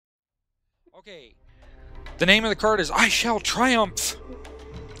Okay, the name of the card is I Shall Triumph.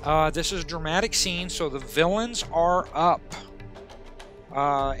 This is a dramatic scene, so the villains are up.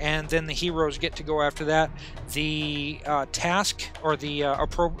 And then the heroes get to go after that. The task, or the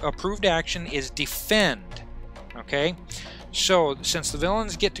approved action, is defend. Okay? So, since the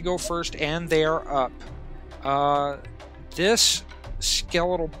villains get to go first and they are up, this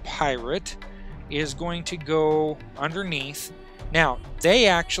skeletal pirate is going to go underneath. Now, they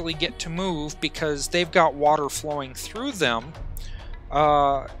actually get to move because they've got water flowing through them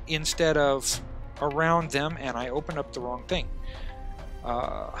instead of around them, and I opened up the wrong thing.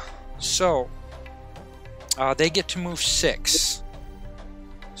 So they get to move 6.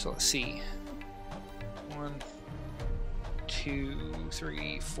 So let's see. 1, 2,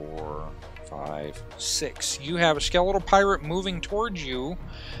 3, 4, 5, 6. You have a skeletal pirate moving towards you,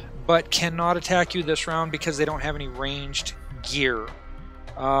 but cannot attack you this round because they don't have any ranged gear.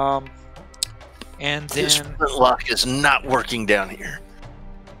 And then this lock is not working down here.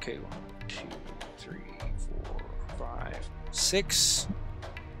 Okay, 1, 2, 3, 4, 5, 6.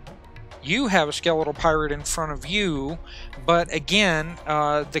 You have a skeletal pirate in front of you, but again,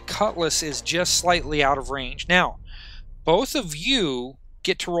 the cutlass is just slightly out of range. Now, both of you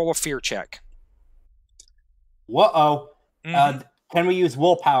get to roll a fear check. Whoa. Can we use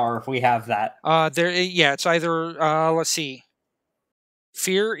willpower if we have that? Yeah, it's either, let's see.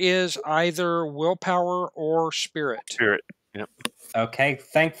 Fear is either willpower or spirit. Spirit, yep. Okay,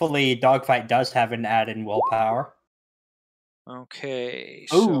 thankfully Dogfight does have an add-in willpower. Okay,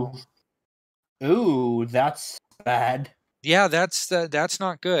 so... Ooh. Ooh, that's bad. Yeah, that's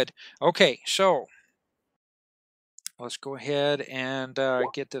not good. Okay, so let's go ahead and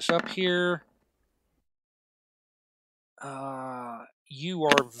get this up here. You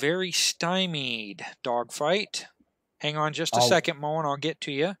are very stymied, Dogfight. Hang on just a second, Mo, and I'll get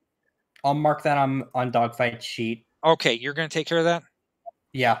to you. I'll mark that on Dogfight's sheet. Okay, you're going to take care of that?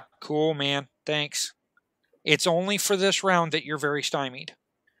 Yeah. Cool, man. Thanks. It's only for this round that you're very stymied.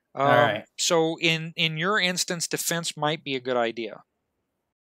 All right. So in your instance, defense might be a good idea.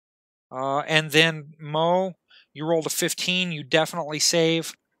 And then, Mo, you rolled a 15. You definitely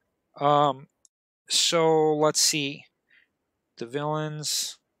save. So let's see. The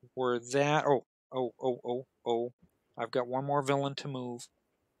villains were that. Oh. I've got one more villain to move.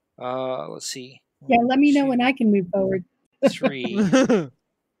 Let's see. Yeah, let me know when I can move forward. 3.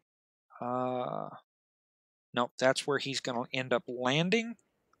 Nope, that's where he's going to end up landing.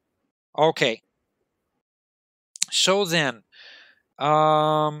 Okay. So then,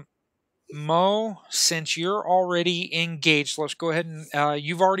 Mo, since you're already engaged, let's go ahead and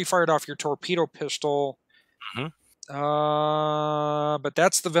you've already fired off your torpedo pistol. But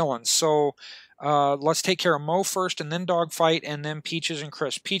that's the villain. So let's take care of Mo first, and then Dogfight, and then Peaches and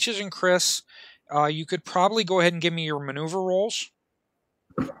Chris. Peaches and Chris, you could probably go ahead and give me your maneuver rolls,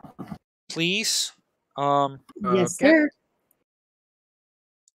 please. Yes, sir.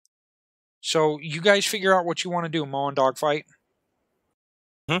 So you guys figure out what you want to do, Mo and Dogfight.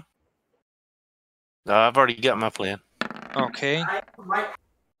 I've already got my plan. Okay.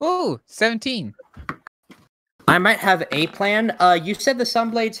 Oh, 17. I might have a plan. You said the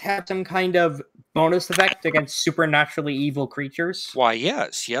Sunblades have some kind of bonus effect against supernaturally evil creatures? Why,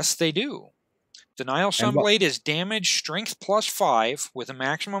 yes. Yes, they do. The Nile Sunblade is damage strength +5 with a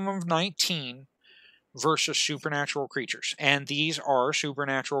maximum of 19 versus supernatural creatures. And these are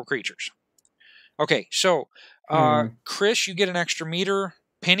supernatural creatures. Okay, so Chris, you get an extra meter.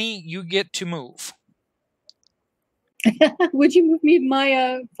 Penny, you get to move. Would you move me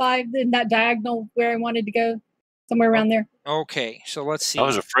my 5 in that diagonal where I wanted to go? Somewhere around there. Okay, so let's see. I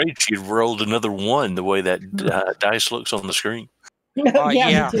was afraid she'd rolled another 1 the way that dice looks on the screen.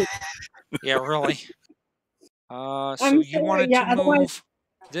 Yeah. Yeah, really. So you wanted to move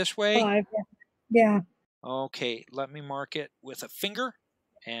this way? 5, yeah. Okay, let me mark it with a finger,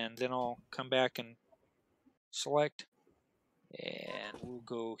 and then I'll come back and select, and we'll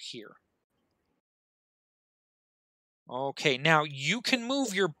go here. Okay, now you can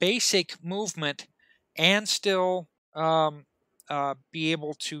move your basic movement and still be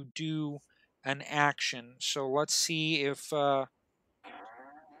able to do an action. So let's see if...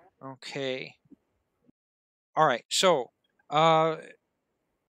 okay. All right, so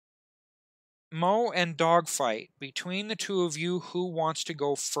Mo and Dogfight, between the two of you, who wants to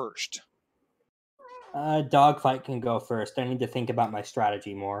go first? Dogfight can go first. I need to think about my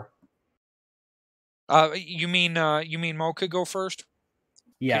strategy more. You mean Mo could go first?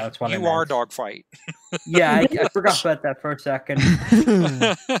 Yeah, that's what I meant. You are Dogfight. Yeah, I forgot about that for a second.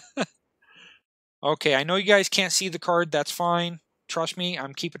 Okay, I know you guys can't see the card. That's fine. trust me,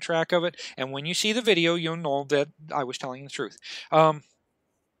 I'm keeping track of it. And when you see the video, you'll know that I was telling the truth.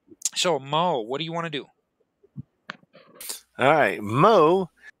 So, Mo, what do you want to do? All right. Mo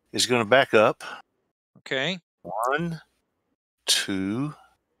is going to back up. Okay. 1, 2,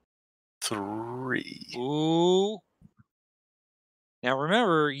 3. Ooh. Now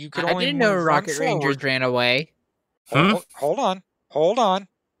remember, you could I only didn't know move Rocket one Rangers forward. ran away. Hold on. Hold on.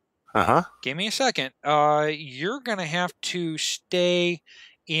 Uh-huh. Give me a second. You're going to have to stay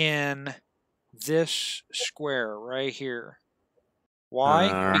in this square right here.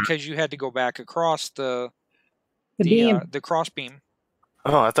 Why? Because you had to go back across the beam. The cross beam.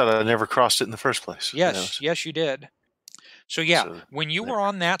 Oh, I thought I never crossed it in the first place. Yes, yes, you did. So yeah, So, when you were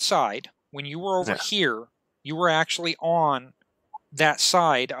on that side, when you were over here, you were actually on that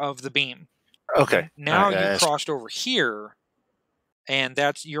side of the beam. Okay. Now All right, you crossed over here, and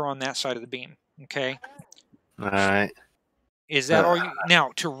you're on that side of the beam. Okay. All right. Is that all you?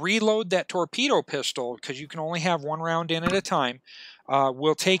 Now, to reload that torpedo pistol, because you can only have one round in at a time,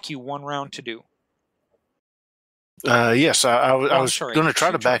 will take you one round to do. Yes, I was sorry, going to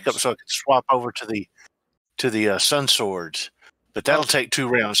try 2 to back up turns. so I could swap over to the sun swords, but that'll take 2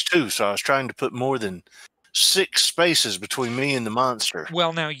 rounds too. So I was trying to put more than 6 spaces between me and the monster.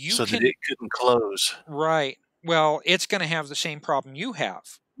 Well, now you so can. that it couldn't close. Right. Well, it's going to have the same problem you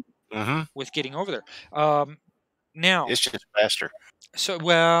have with getting over there. Now it's just faster. So,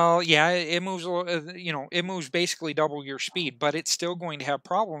 well, yeah, it moves. It moves basically double your speed, but it's still going to have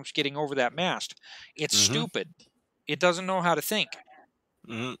problems getting over that mast. It's stupid. It doesn't know how to think.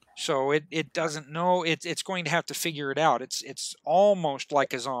 So it doesn't know. It's going to have to figure it out. It's almost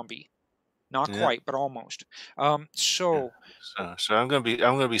like a zombie, not quite, but almost. So I'm going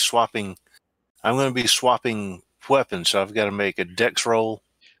to be swapping. I'm going to be swapping weapons. So I've got to make a dex roll.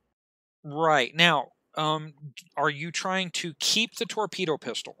 Right now. Are you trying to keep the torpedo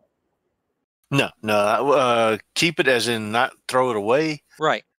pistol? No. Keep it as in not throw it away.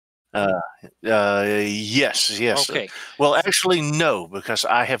 Right. Yes. Okay. Well, actually, no, because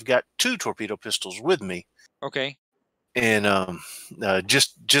I have got 2 torpedo pistols with me. Okay. And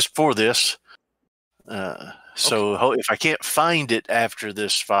just for this. So if I can't find it after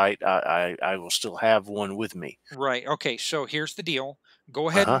this fight, I will still have one with me. Right. Okay. So here's the deal. Go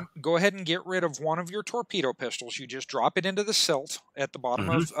ahead and get rid of one of your torpedo pistols. You just drop it into the silt at the bottom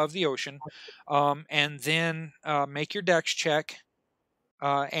of the ocean, and then make your dex check.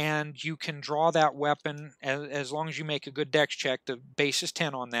 And you can draw that weapon as long as you make a good dex check. The base is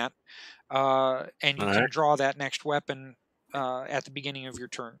 10 on that, and you can draw that next weapon at the beginning of your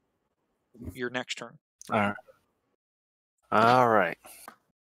turn. Your next turn. All right.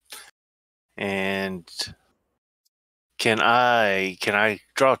 And can I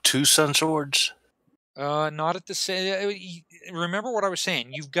draw 2 sun swords? Not at the same. Remember what I was saying.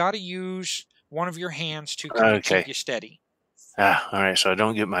 You've got to use one of your hands to keep you steady. All right. So I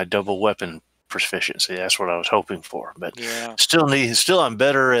don't get my double weapon proficiency. That's what I was hoping for. But still, I'm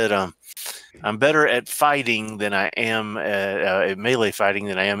better at fighting than I am at melee fighting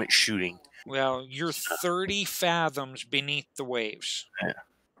than I am at shooting. Well, you're 30 fathoms beneath the waves. Yeah.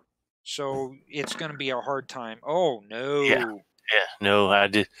 So it's going to be a hard time. Oh, no. Yeah. No, I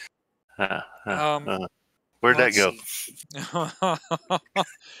did. Where'd that go?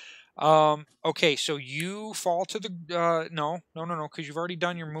 Okay, so you fall to the... no, because you've already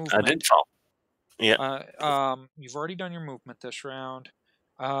done your movement. I didn't fall. Yeah. You've already done your movement this round.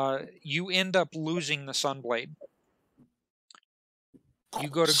 You end up losing the Sunblade. You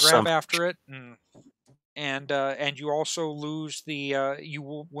go to grab after it, and you also lose the.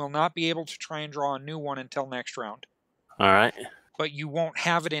 You will not be able to try and draw a new one until next round. All right. But you won't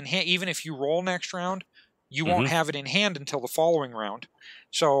have it in hand. Even if you roll next round, you won't have it in hand until the following round.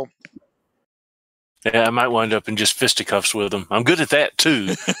 So. Yeah, I might wind up in just fisticuffs with them. I'm good at that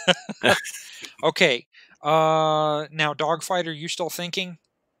too. Okay. Now, Dogfight, are you still thinking?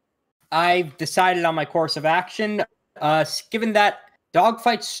 I've decided on my course of action. Given that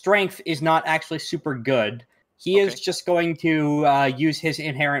Dogfight's strength is not actually super good, he is just going to use his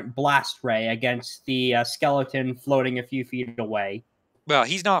inherent blast ray against the skeleton floating a few feet away. Well,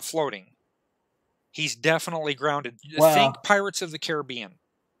 he's not floating. He's definitely grounded. Think Pirates of the Caribbean.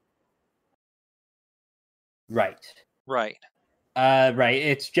 Right. Right.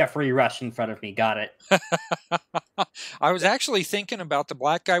 It's Jeffrey Rush in front of me. Got it. I was actually thinking about the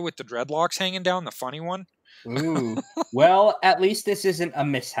black guy with the dreadlocks hanging down, the funny one. Ooh. Well, at least this isn't a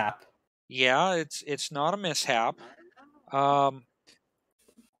mishap. Yeah, it's not a mishap.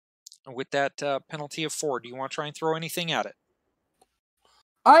 With that penalty of 4, do you want to try and throw anything at it?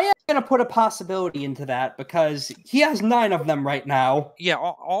 I am going to put a possibility into that because he has 9 of them right now. Yeah,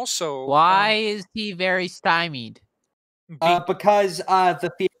 also... Why is he very stymied? Because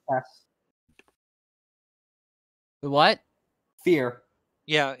the fear test. The what? Fear.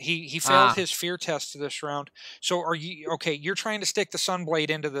 Yeah, he failed his fear test this round. So are you... Okay, you're trying to stick the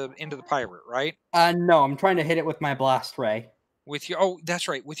Sunblade into the pirate, right? No, I'm trying to hit it with my blast ray. With your... Oh, that's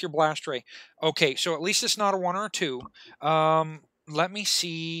right, with your blast ray. Okay, so at least it's not a 1 or a 2. Let me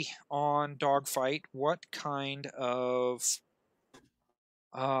see on Dogfight what kind of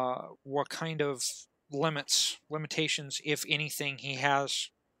limitations, if anything, he has.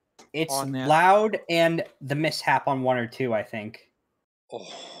 It's on that. loud and the mishap on 1 or 2, I think.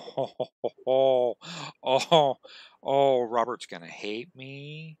 Oh, Robert's gonna hate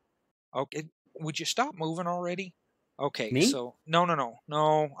me. Okay, would you stop moving already? Okay, me? So no.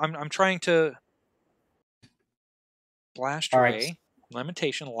 I'm trying to blast ray. Right.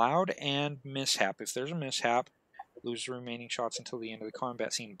 Limitation, loud and mishap. If there's a mishap, lose the remaining shots until the end of the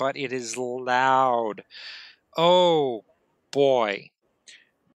combat scene. But it is loud. Oh boy.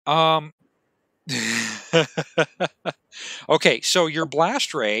 Okay, so your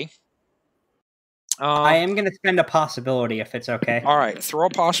blast ray. I am going to spend a possibility if it's okay. All right, throw a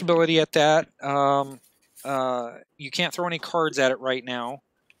possibility at that. You can't throw any cards at it right now.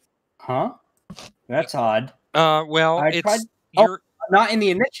 Huh? That's odd. Well, it's not in the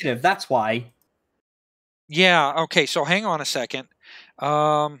initiative. That's why. Yeah. Okay. So hang on a second.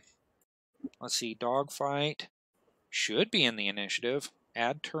 Let's see. Dogfight should be in the initiative.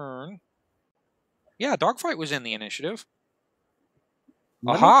 Add turn. Yeah, Dogfight was in the initiative.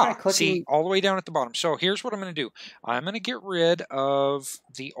 Aha! See, all the way down at the bottom. So here's what I'm going to do. I'm going to get rid of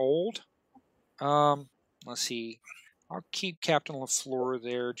the old. Let's see. I'll keep Captain LaFleur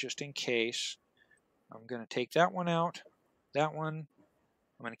there just in case. I'm going to take that one out. That one.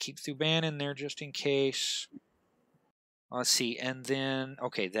 I'm going to keep Thuban in there just in case. Let's see. And then,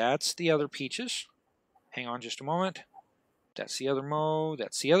 okay, that's the other Peaches. Hang on just a moment. That's the other Mo.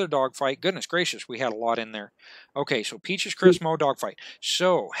 That's the other Dogfight. Goodness gracious, we had a lot in there. Okay, so Peaches, Chris, Mo, Dogfight.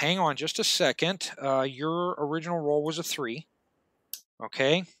 So, hang on just a second. Your original roll was a 3.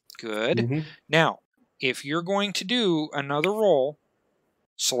 Okay, good. Mm-hmm. Now, if you're going to do another roll,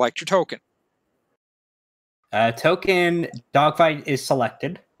 select your token. Token Dogfight is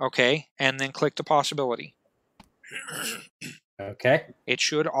selected. Okay, and then click the possibility. Okay. It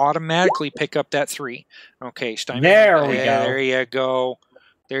should automatically pick up that 3. Okay, there we go. There you go.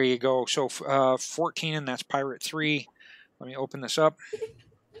 There you go. So 14, and that's Pirate 3. Let me open this up.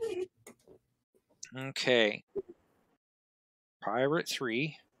 Okay. Pirate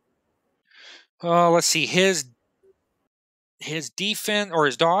 3. Let's see. His defense or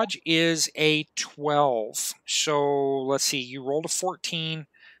his dodge is a 12. So let's see. You rolled a 14.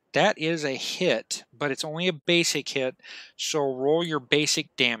 That is a hit, but it's only a basic hit. So roll your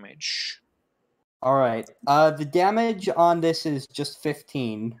basic damage. All right. The damage on this is just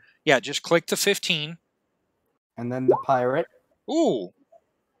 15. Yeah, just click the 15. And then the pirate. Ooh.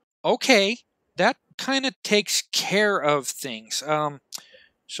 Okay. That kind of takes care of things.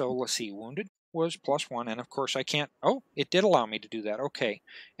 So let's see. Wounded was +1, and of course I can't. Oh, it did allow me to do that. Okay.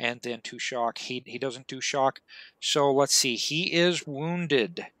 And then 2 shock. He doesn't do shock. So let's see. He is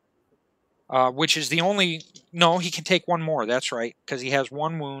wounded. Which is the only... No, he can take 1 more. That's right, because he has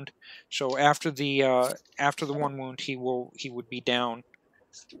 1 wound. So after the 1 wound, he would be down.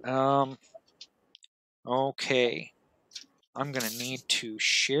 Okay. I'm going to need to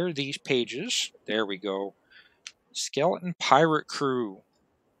share these pages. There we go. Skeleton Pirate Crew.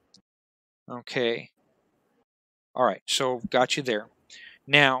 Okay. All right, so got you there.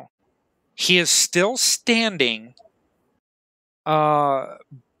 Now, he is still standing, but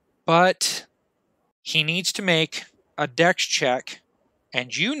he needs to make a dex check,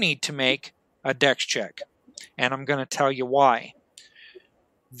 and you need to make a dex check. And I'm going to tell you why.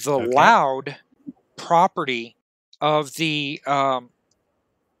 The loud property of the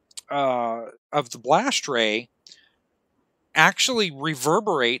blast ray actually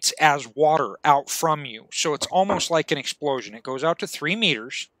reverberates as water out from you. So it's almost like an explosion. It goes out to 3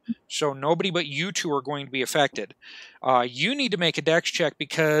 meters, so nobody but you two are going to be affected. You need to make a dex check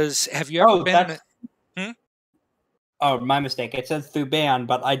because have you ever been... Oh, my mistake. It says Thuban,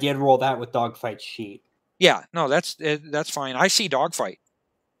 but I did roll that with Dogfight sheet. Yeah, no, that's fine. I see Dogfight.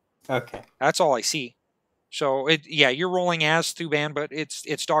 Okay. That's all I see. So, yeah, you're rolling as Thuban, but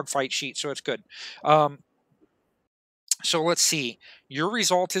it's Dogfight sheet, so it's good. So let's see. Your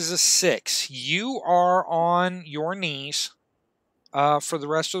result is a 6. You are on your knees. for the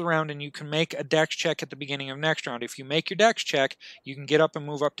rest of the round, and you can make a dex check at the beginning of next round. If you make your dex check, you can get up and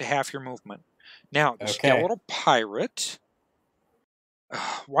move up to half your movement. Now, the skeletal pirate.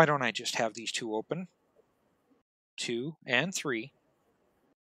 Why don't I just have these two open? 2 and 3.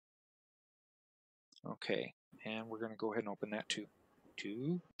 Okay, and we're going to go ahead and open that too.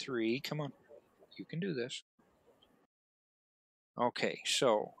 2, 3, come on. You can do this. Okay,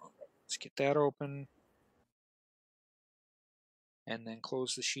 so let's get that open. And then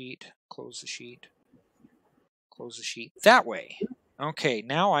close the sheet, close the sheet, close the sheet. That way. Okay,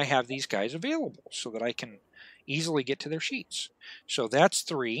 now I have these guys available so that I can easily get to their sheets. So that's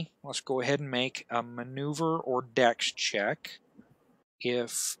 3. Let's go ahead and make a maneuver or dex check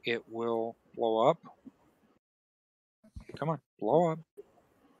if it will blow up. Come on, blow up.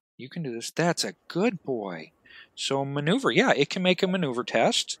 You can do this. That's a good boy. So maneuver, yeah, it can make a maneuver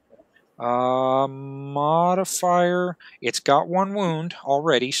test. Modifier, it's got 1 wound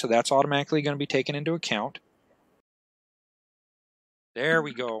already, so that's automatically going to be taken into account. There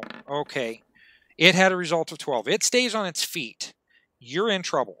we go. Okay. It had a result of 12. It stays on its feet. You're in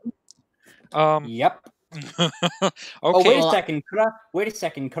trouble. Yep. Okay. Oh, wait a second. Wait a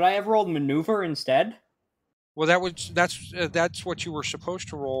second. Could I have rolled maneuver instead? Well, that's what you were supposed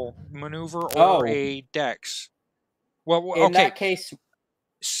to roll, maneuver or a dex. Well, okay. In that case,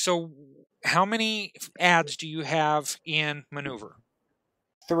 so how many adds do you have in maneuver?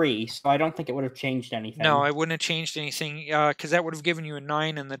 3. So I don't think it would have changed anything. No, it wouldn't have changed anything because that would have given you a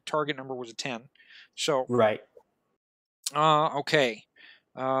 9, and the target number was a 10. So right. Okay.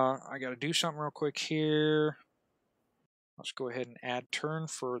 I got to do something real quick here. Let's go ahead and add turn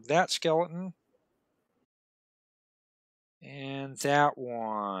for that skeleton. And that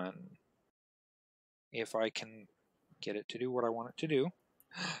one. If I can get it to do what I want it to do.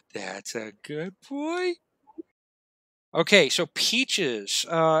 That's a good boy. Okay, so Peaches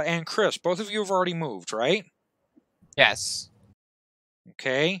and Chris, both of you have already moved, right? Yes.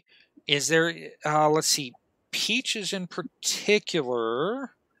 Okay. Is there, let's see, Peaches in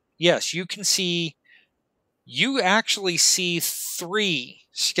particular. Yes, you can see, you actually see 3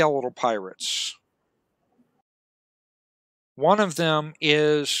 skeletal pirates. One of them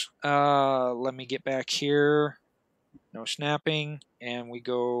is, let me get back here. No snapping, and we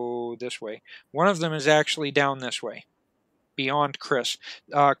go this way. One of them is actually down this way, beyond Chris.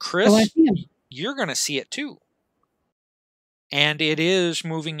 Chris, I see him. You're going to see it too. And it is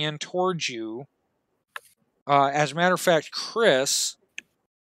moving in towards you. As a matter of fact, Chris...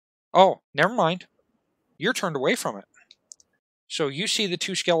 Oh, never mind. You're turned away from it. So you see the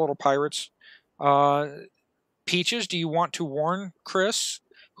 2 skeletal pirates. Peaches, do you want to warn Chris,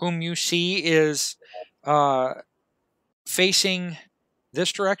 whom you see is facing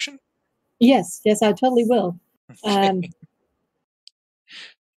this direction? Yes, I totally will. Okay.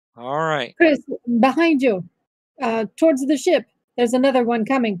 All right. Chris, behind you, towards the ship, there's another one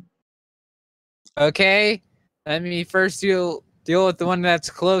coming. Okay. Let me first deal with the one that's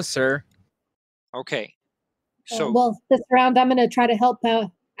closer. Okay. So well, this round I'm going to try to help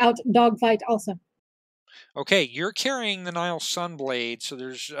out Dogfight also. Okay, you're carrying the Nile Sunblade, so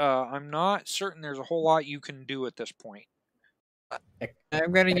there's I'm not certain there's a whole lot you can do at this point.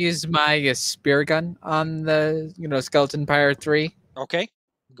 I'm going to use my spear gun on the, Skeleton Pirate 3. Okay,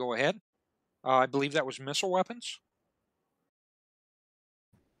 go ahead. I believe that was missile weapons.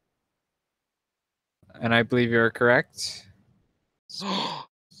 And I believe you're correct.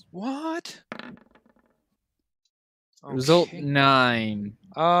 What? Okay. Result 9.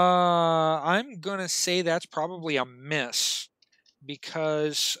 I'm gonna say that's probably a miss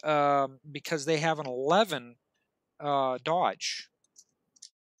because they have an 11 dodge,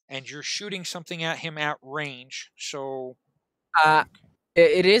 and you're shooting something at him at range. So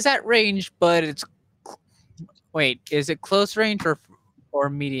it is at range, but it's wait, is it close range or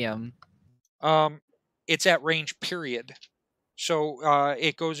medium? It's at range, period. So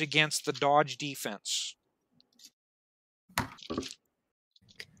it goes against the dodge defense.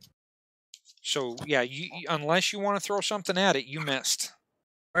 So yeah, unless you want to throw something at it, you missed.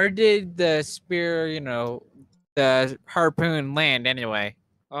 Where did the spear, the harpoon land anyway?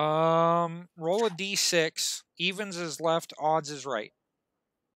 Roll a d6. Evens is left, odds is right.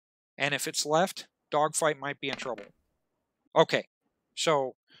 And if it's left, Dogfight might be in trouble. Okay,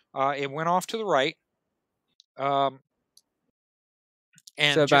 so it went off to the right. And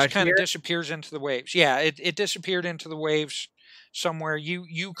so just kind of disappears into the waves. Yeah, it disappeared into the waves somewhere.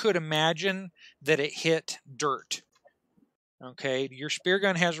 You could imagine that it hit dirt. Okay, your spear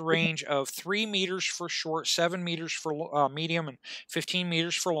gun has a range of 3 meters for short, 7 meters for medium, and 15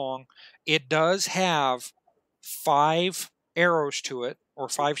 meters for long. It does have 5 arrows to it, or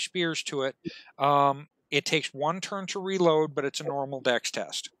 5 spears to it. It takes 1 turn to reload, but it's a normal dex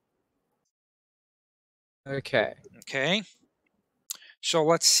test. Okay. Okay. So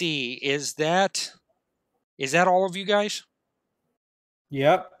let's see. Is that all of you guys?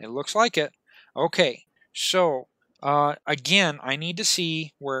 Yep. It looks like it. Okay. So again, I need to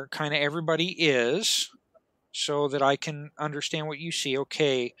see where kind of everybody is, so that I can understand what you see.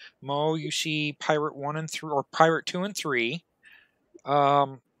 Okay, Mo, you see Pirate 1 and 3, or Pirate 2 and 3.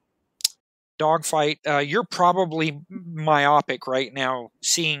 Dogfight, you're probably myopic right now,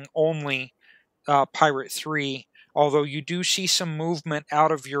 seeing only Pirate 3, although you do see some movement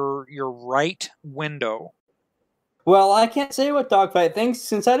out of your right window. Well, I can't say what Dogfight thinks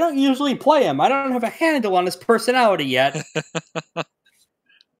since I don't usually play him. I don't have a handle on his personality yet.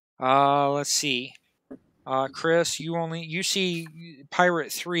 Let's see. Chris, you see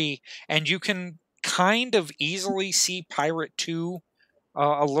Pirate 3, and you can kind of easily see Pirate 2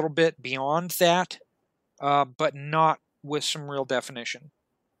 a little bit beyond that, but not with some real definition.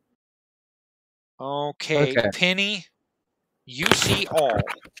 Okay. Penny, you see all.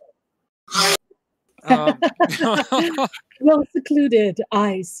 Well secluded,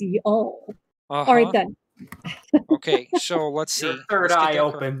 I see all. All right then. Okay, so let's see. Your third eye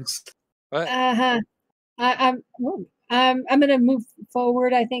opens. What? I'm gonna move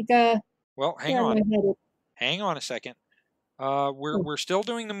forward. I think. Well, hang on. Hang on a second. We're still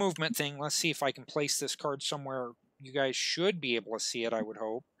doing the movement thing. Let's see if I can place this card somewhere. You guys should be able to see it, I would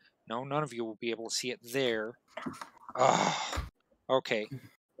hope. No, none of you will be able to see it there. Okay.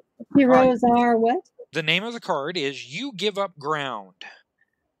 Heroes are what? The name of the card is You Give Up Ground.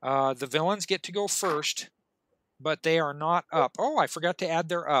 The villains get to go first, but they are not up. Oh, I forgot to add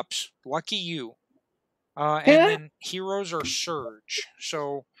their ups. Lucky you. And then heroes are surge.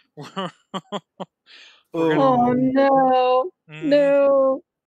 So oh no. No.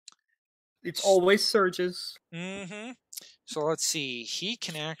 It's always surges. Mm-hmm. So let's see. He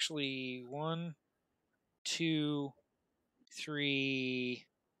can actually 1, 2, 3,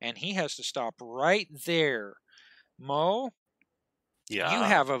 and he has to stop right there. Mo, Yeah. you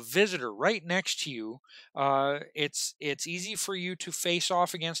have a visitor right next to you. It's easy for you to face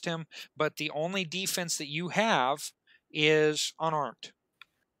off against him, but the only defense that you have is unarmed.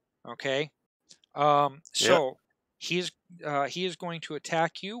 Okay. So he is going to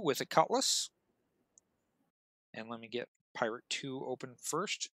attack you with a cutlass. And let me get Pirate 2 open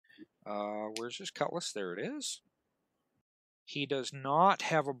first. Where's his cutlass? There it is. He does not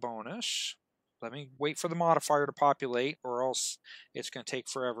have a bonus. Let me wait for the modifier to populate, or else it's going to take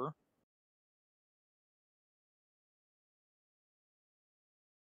forever.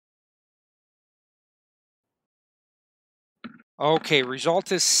 Okay,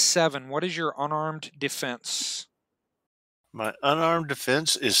 result is 7. What is your unarmed defense? My unarmed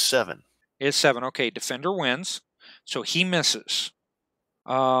defense is 7. Is 7. Okay, defender wins. So he misses.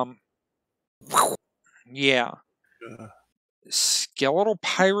 Yeah. Skeletal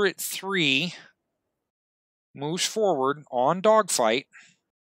Pirate 3 moves forward on Dogfight.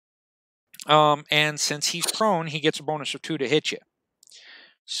 And since he's prone, he gets a bonus of 2 to hit you.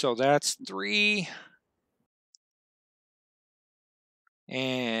 So that's 3.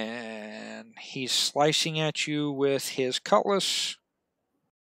 And he's slicing at you with his cutlass.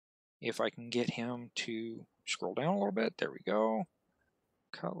 If I can get him to scroll down a little bit. There we go.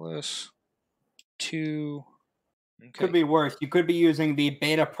 Cutlass. 2. Okay. Could be worse. You could be using the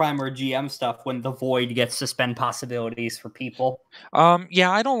beta primer GM stuff when the void gets suspend possibilities for people.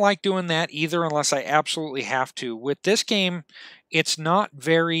 Yeah, I don't like doing that either unless I absolutely have to. With this game, it's not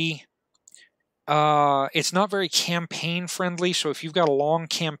very campaign friendly. So if you've got a long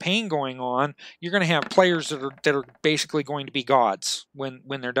campaign going on, you're going to have players that are basically going to be gods when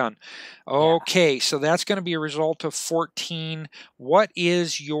they're done. Okay, so that's going to be a result of 14. What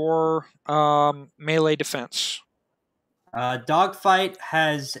is your melee defense? Dogfight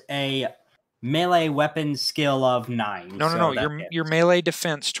has a melee weapon skill of 9. No. Your melee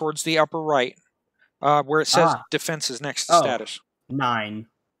defense towards the upper right, where it says defense is next to status. 9.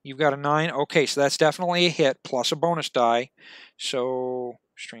 You've got a 9. Okay, so that's definitely a hit plus a bonus die. So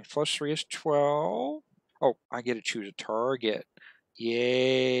strength plus 3 is 12. Oh, I get to choose a target.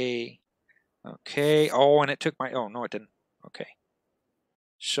 Yay. Okay. Oh, and it took my... Oh, no, it didn't. Okay.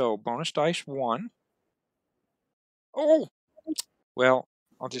 So bonus dice 1. Oh! Well,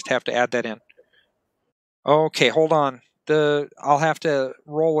 I'll just have to add that in. Okay, hold on. I'll have to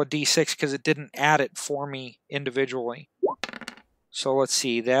roll a d6 because it didn't add it for me individually. So let's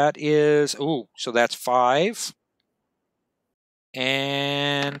see. That is... Ooh, so that's 5.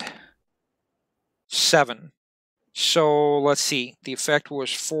 And 7. So let's see. The effect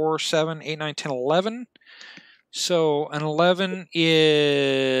was 4, 7, 8, 9, 10, 11. So an 11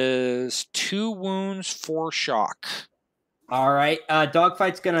 is 2 wounds, 4 shock. All right.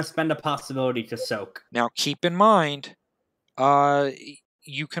 Dogfight's going to spend a possibility to soak. Now keep in mind,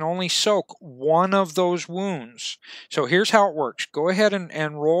 you can only soak one of those wounds. So here's how it works. Go ahead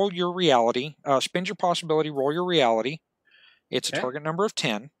and roll your reality. Spend your possibility, roll your reality. It's a target number of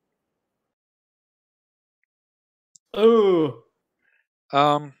 10. Ooh.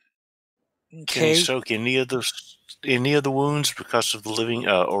 Can Okay. he soak any of the wounds because of the living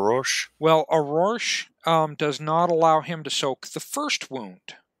Orosh? Well, Orosh does not allow him to soak the first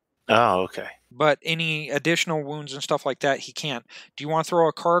wound. Oh, okay. But any additional wounds and stuff like that, he can't. Do you want to throw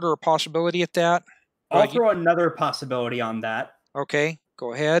a card or a possibility at that? I'll throw another possibility on that. Okay,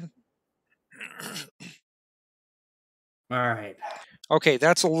 go ahead. All right. Okay,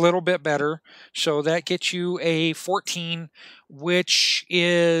 that's a little bit better. So that gets you a 14, which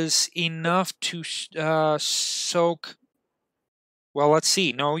is enough to soak. Well, let's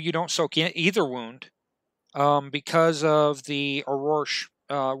see. No, you don't soak either wound because of the Orosh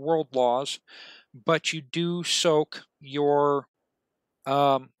world laws, but you do soak your...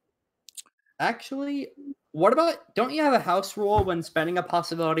 Actually, what about... Don't you have a house rule when spending a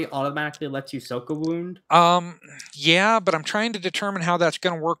possibility automatically lets you soak a wound? Yeah, but I'm trying to determine how that's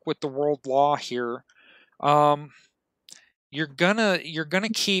going to work with the world law here. You're gonna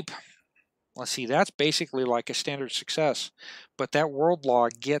keep... Let's see, that's basically like a standard success, but that world law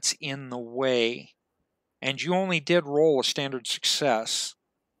gets in the way, and you only did roll a standard success.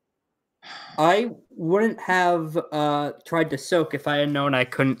 I wouldn't have tried to soak if I had known I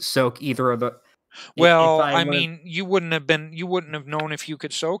couldn't soak either of the... Well, I mean, you wouldn't have known if you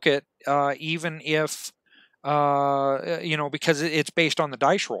could soak it, even if, because it's based on the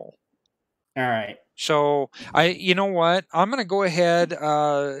dice roll. All right. So you know what? I'm going to go ahead,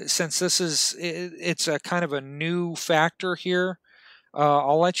 since it's a kind of a new factor here.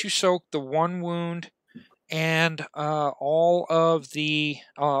 I'll let you soak the one wound and all of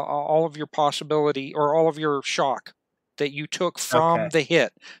your possibility, or all of your shock that you took from the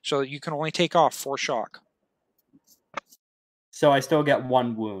hit, so that you can only take off 4 shock. So I still get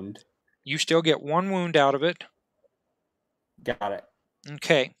 1 wound. You still get 1 wound out of it. Got it.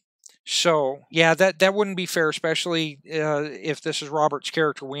 Okay. So, yeah, that wouldn't be fair, especially if this is Robert's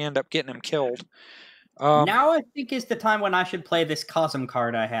character. We end up getting him killed. Now I think is the time when I should play this Cosm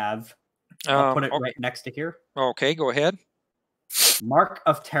card I have. I'll put it right next to here. Okay, go ahead. Mark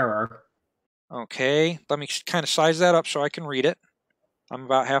of Terror. Okay, let me kind of size that up so I can read it. I'm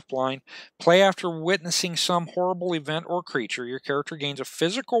about half blind. Play after witnessing some horrible event or creature. Your character gains a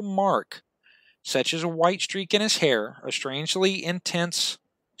physical mark, such as a white streak in his hair, a strangely intense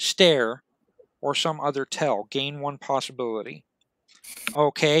stare, or some other tell. Gain 1 possibility.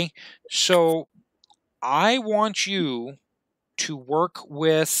 Okay, so I want you to work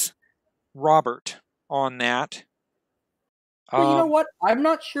with Robert on that. Well, you know what? I'm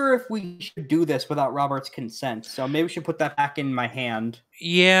not sure if we should do this without Robert's consent, so maybe we should put that back in my hand.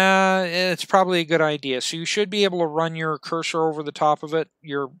 Yeah, it's probably a good idea. So you should be able to run your cursor over the top of it,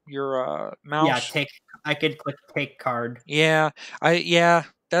 your mouse. Yeah, I could click take card. Yeah,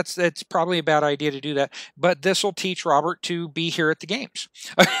 that's probably a bad idea to do that. But this will teach Robert to be here at the games.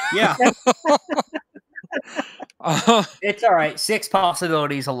 Yeah. It's all right. 6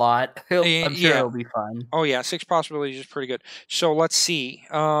 possibilities a lot. I'm sure it'll be fun. Oh yeah, 6 possibilities is pretty good. So let's see.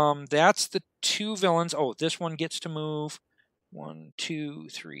 That's the 2 villains. Oh, this one gets to move. 1, 2,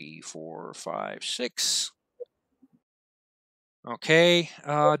 3, 4, 5, 6. Okay.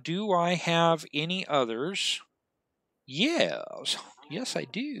 Do I have any others? Yes. Yes, I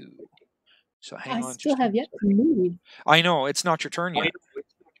do. So hang on. I still have yet to move. I know, it's not your turn yet.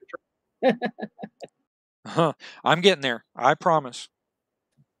 I'm getting there. I promise.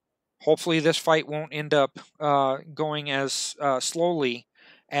 Hopefully this fight won't end up going as slowly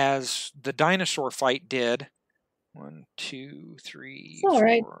as the dinosaur fight did. 1, 2, 3,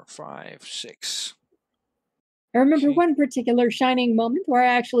 4, 5, 6. I remember one particular shining moment where I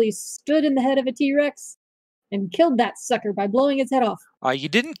actually stood in the head of a T-Rex and killed that sucker by blowing its head off. You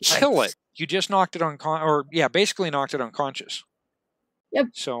didn't kill it. You just knocked it basically knocked it unconscious. Yep.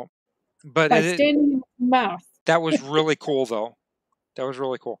 So, but by standing in its mouth. That was really cool, though. That was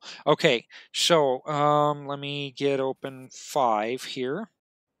really cool. Okay, so let me get open 5 here,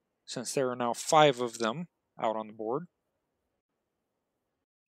 since there are now 5 of them out on the board.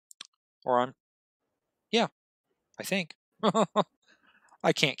 I think.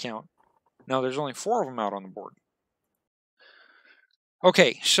 I can't count. No, there's only 4 of them out on the board.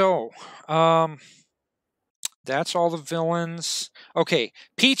 Okay, so That's all the villains. Okay,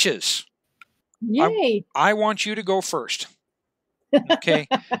 Peaches. Yay! I want you to go first. Okay,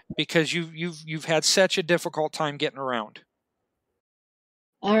 because you've had such a difficult time getting around.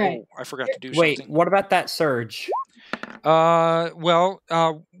 All right. Oh, I forgot to do Wait, something. what about that surge? Well,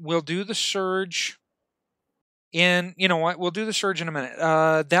 we'll do the surge in, you know what, we'll do the surge in a minute.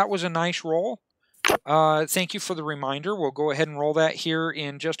 That was a nice roll. Thank you for the reminder. We'll go ahead and roll that here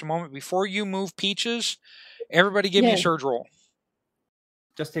in just a moment. Before you move, Peaches, everybody give me a surge roll.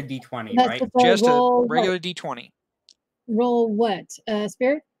 Just a D20, That's right? Just a roll regular what? D20. Roll what?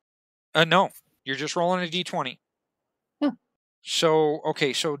 Spirit? No, you're just rolling a D20. Oh. So,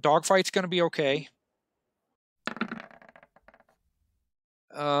 okay, so Dogfight's going to be okay.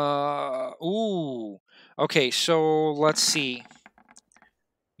 Ooh. Okay, so let's see.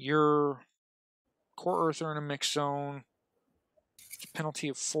 Your core Earth are in a mixed zone. Penalty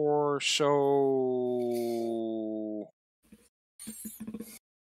of 4, so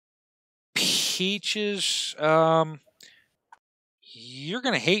Peaches, you're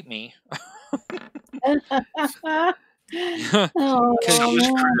gonna hate me. Oh,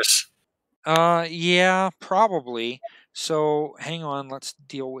 Chris. Yeah, probably. So hang on, let's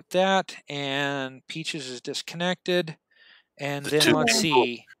deal with that. And Peaches is disconnected. And then let's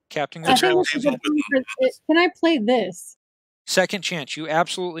see. Captain I think Gonzalez. this is a thing for, can I play this? Second chance, you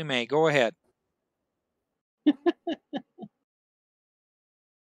absolutely may. Go ahead. There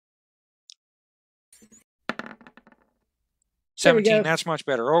we 17, go. that's much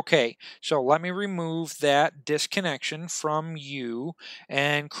better. Okay, so let me remove that disconnection from you.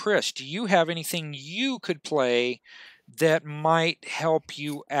 And Chris, do you have anything you could play that might help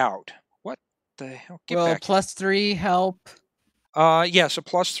you out? What the hell? Get Will back. +3 help? Yes, a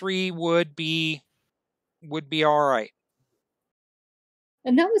 +3 would be all right.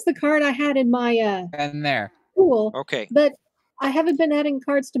 And that was the card I had in my And there. pool. Okay. But I haven't been adding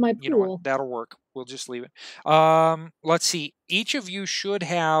cards to my pool. You know what? That'll work. We'll just leave it. Let's see. Each of you should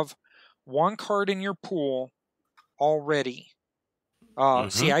have one card in your pool already.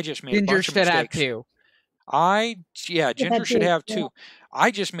 See, I just made Ginger a bunch of should have mistakes. 2. Ginger should have 2. I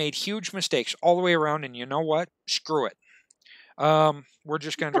just made huge mistakes all the way around, and you know what? Screw it. We're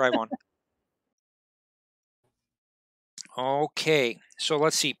just going to drive on. Okay, so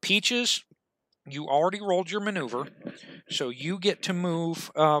let's see. Peaches, you already rolled your maneuver, so you get to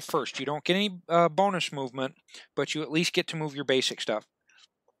move first. You don't get any bonus movement, but you at least get to move your basic stuff.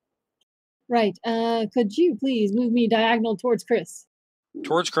 Right. Could you please move me diagonal towards Chris?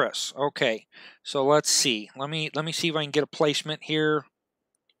 Towards Chris. Okay. So let's see. Let me see if I can get a placement here.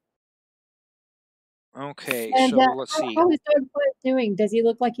 Okay. And, so let's see. How is Dogfight doing? Does he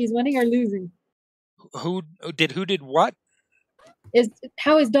look like he's winning or losing? Who did what?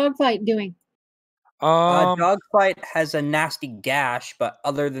 How is Dogfight doing? Dogfight has a nasty gash, but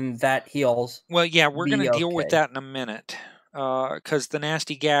other than that, heals. Well, yeah, we're going to deal with that in a minute, because the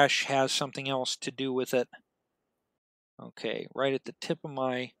nasty gash has something else to do with it. Okay, right at the tip of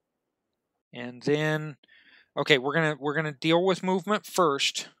my, and then, okay, we're gonna deal with movement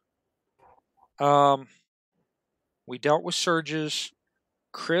first. We dealt with surges.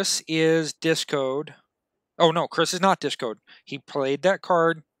 Chris is discoed. Oh no, Chris is not discoed. He played that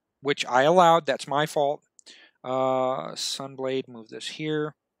card, which I allowed. That's my fault. Sunblade, move this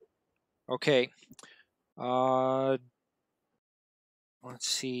here. Okay. Let's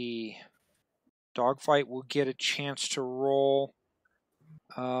see. Dogfight will get a chance to roll.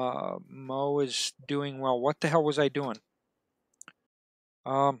 Mo is doing well. What the hell was I doing?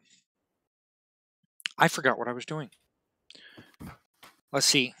 I forgot what I was doing. Let's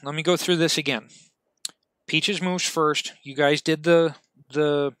see. Let me go through this again. Peaches moves first. You guys did the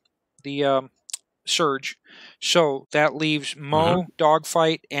surge. So that leaves Mo,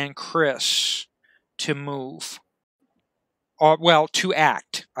 Dogfight, and Chris to move. Well, to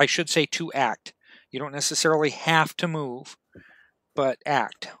act. I should say to act. You don't necessarily have to move, but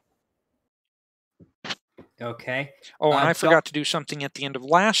act. Okay. Oh, and I forgot to do something at the end of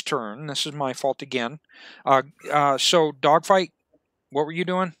last turn. This is my fault again. So, Dogfight, what were you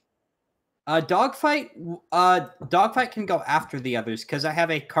doing? Dogfight can go after the others because I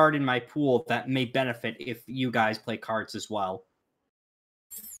have a card in my pool that may benefit if you guys play cards as well.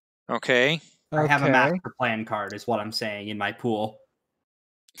 Okay. I have a master plan card, is what I'm saying, in my pool.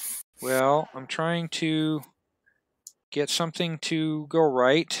 Well, I'm trying to get something to go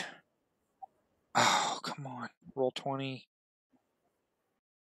right. Oh, come on. Roll 20.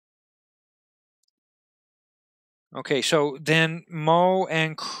 Okay, so then Mo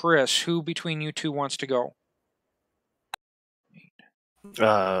and Chris, who between you two wants to go?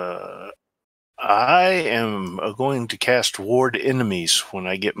 I am going to cast Ward Enemies when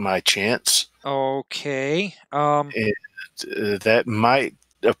I get my chance. Okay. And, that might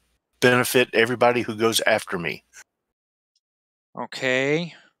benefit everybody who goes after me.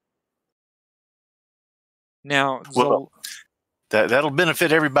 Okay. Now, well, that'll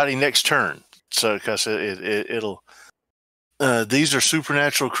benefit everybody next turn. So, because it'll, these are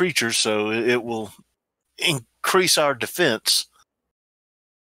supernatural creatures, so it will increase our defense.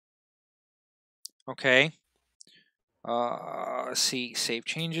 Okay. Let's see. Save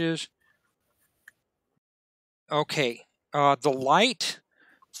changes. Okay. The light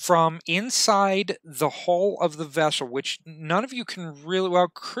from inside the hull of the vessel, which none of you can really... Well,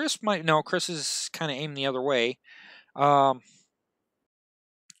 Chris might... No, Chris is kind of aimed the other way. So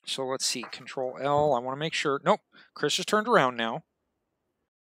let's see. Control L. I want to make sure... Nope. Chris has turned around now.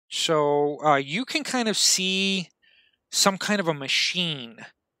 So you can kind of see some kind of a machine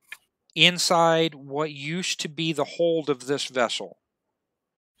inside what used to be the hold of this vessel.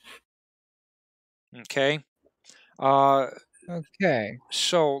 Okay. Okay.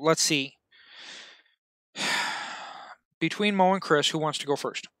 So let's see. Between Mo and Chris, who wants to go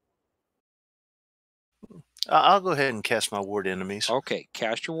first? I'll go ahead and cast my Ward Enemies. Okay,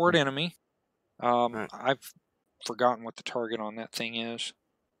 cast your Ward Enemy. Right. I've forgotten what the target on that thing is.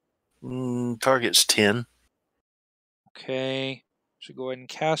 Target's 10. Okay, so go ahead and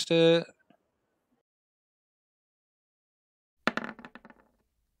cast it.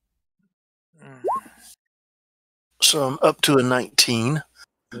 So I'm up to a 19.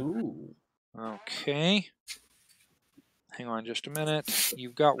 Ooh. Okay. Hang on just a minute.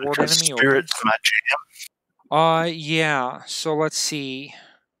 You've got Ward Enemy open. Spirit's my jam. Yeah. So let's see.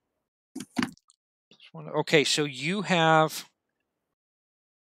 Okay, so you have...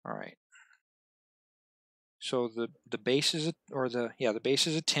 All right. So the base is the base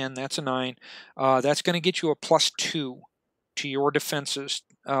is a 10. That's a 9. That's going to get you a +2 to your defenses,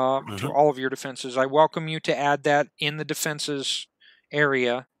 to all of your defenses. I welcome you to add that in the defenses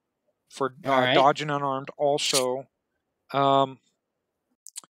area for dodge and unarmed also. And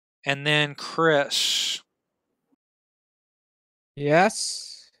then Chris.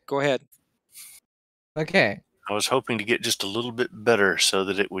 Yes. Go ahead. Okay. I was hoping to get just a little bit better so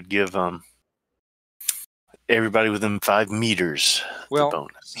that it would give everybody within 5 meters the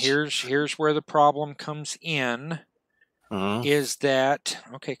bonus. Here's where the problem comes in. Is that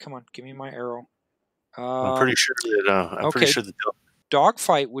okay? Come on, give me my arrow. I'm pretty sure that pretty sure that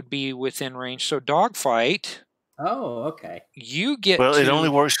Dogfight would be within range. So Dogfight. Oh, okay. You get. Well, it only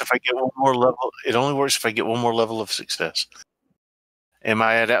works if I get one more level. It only works if I get one more level of success. Am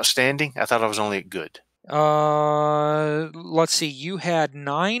I at outstanding? I thought I was only at good. Let's see. You had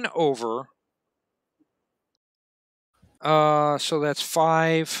 9 over. So that's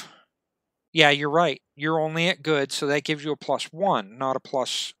 5. Yeah, you're right. You're only at good, so that gives you a +1, not a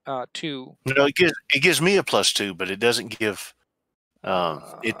 +2. No, it gives me a +2, but it doesn't give.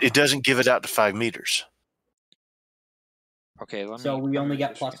 It doesn't give it out to 5 meters. Okay, So we only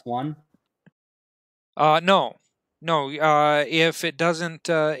get +1. No. If it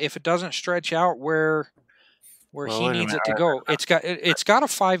doesn't stretch out where he needs it to go, it's got a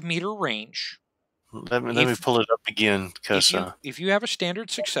 5 meter range. Let me pull it up again, because if you have a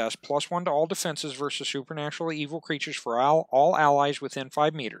standard success, +1 to all defenses versus supernaturally evil creatures for all allies within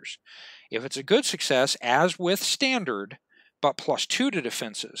 5 meters. If it's a good success, as with standard, but +2 to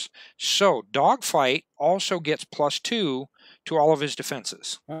defenses. So Dogfight also gets +2 to all of his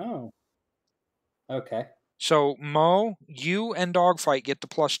defenses. Oh. Okay. So Mo, you and Dogfight get the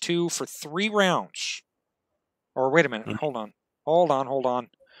 +2 for 3 rounds. Or wait a minute, hold on.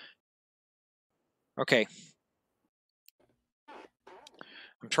 Okay.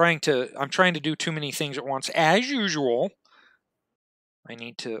 I'm trying to do too many things at once. As usual, I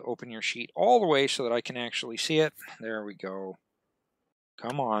need to open your sheet all the way so that I can actually see it. There we go.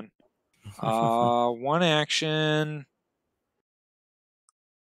 Come on. One action.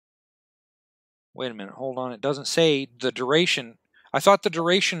 Wait a minute. Hold on. It doesn't say the duration. I thought the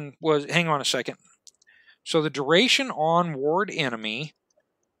duration was... Hang on a second. So the duration on Ward Enemy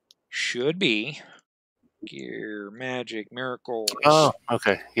should be... Gear, magic, miracles. Oh,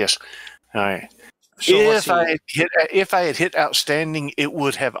 okay. Yes. All right. So if I had hit outstanding, it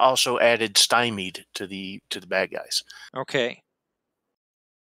would have also added stymied to the bad guys. Okay.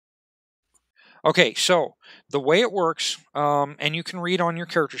 Okay, so the way it works, and you can read on your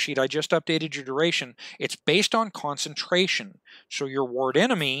character sheet, I just updated your duration. It's based on concentration. So your Ward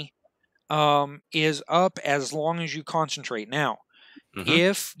Enemy is up as long as you concentrate. Now,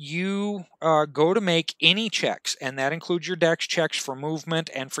 If you go to make any checks, and that includes your dex checks for movement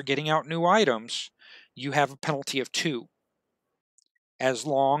and for getting out new items, you have a penalty of 2. As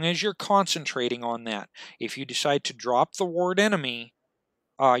long as you're concentrating on that. If you decide to drop the ward enemy,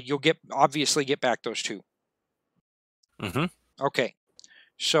 you'll obviously get back those 2. Okay.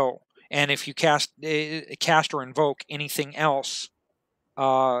 So, and if you cast or invoke anything else,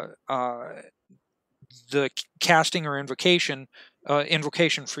 the casting or invocation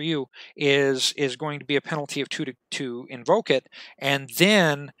for you is going to be a penalty of 2 to invoke it, and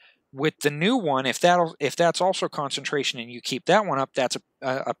then with the new one, if that's also concentration and you keep that one up, that's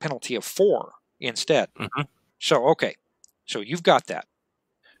a penalty of 4 instead. So okay, so you've got that.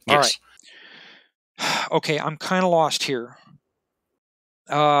 All right. Okay, I'm kind of lost here.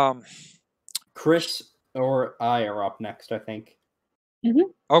 Chris or I are up next, I think.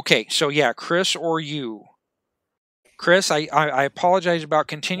 Okay, so yeah, Chris or you. Chris, I apologize about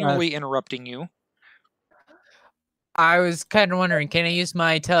continually interrupting you. I was kind of wondering, can I use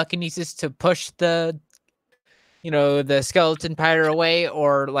my telekinesis to push the skeleton pyre away,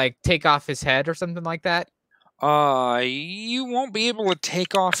 or like take off his head or something like that? You won't be able to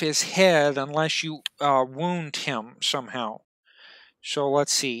take off his head unless you wound him somehow. So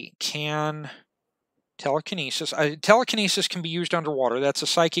let's see. Can telekinesis? Telekinesis can be used underwater. That's a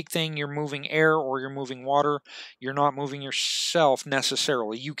psychic thing. You're moving air or you're moving water. You're not moving yourself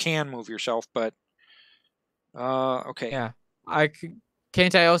necessarily. You can move yourself, but okay. Yeah.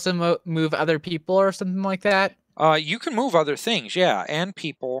 Can't I also move other people or something like that? You can move other things, yeah, and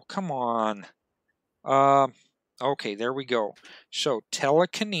people. Come on. Okay, there we go. So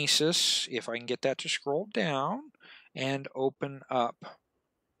telekinesis, if I can get that to scroll down and open up.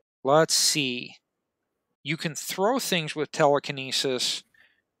 Let's see. You can throw things with telekinesis.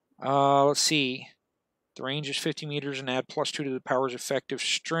 Let's see. The range is 50 meters and add +2 to the power's effective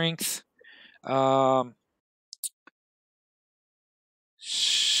strength.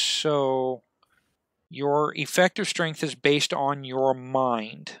 So your effective strength is based on your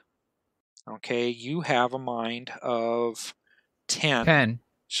mind. Okay, you have a mind of 10. 10.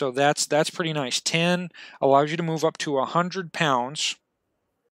 So that's pretty nice. 10 allows you to move up to 100 pounds.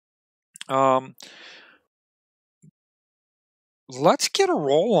 Let's get a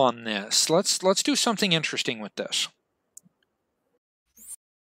roll on this. Let's do something interesting with this.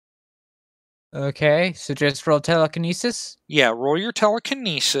 Okay, so just roll telekinesis? Yeah, roll your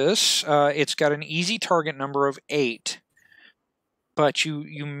telekinesis. It's got an easy target number of 8. But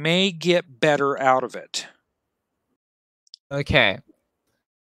you may get better out of it. Okay.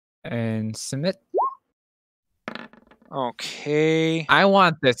 And submit. Okay. I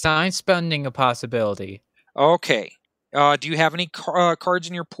want this. I'm spending a possibility. Okay. Do you have any cards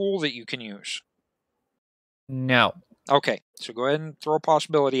in your pool that you can use? No. Okay, so go ahead and throw a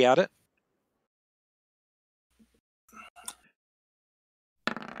possibility at it.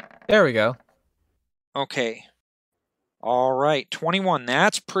 There we go. Okay. All right, 21.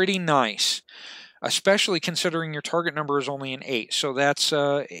 That's pretty nice, especially considering your target number is only an 8. So that's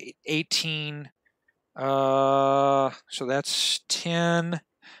 18. So that's 10.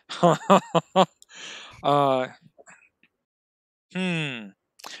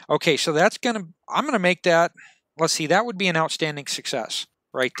 Okay, so I'm gonna make that. Let's see, that would be an outstanding success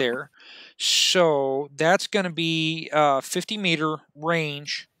right there. So that's gonna be 50-meter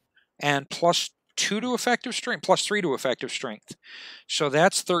range and +2 to effective strength, +3 to effective strength. So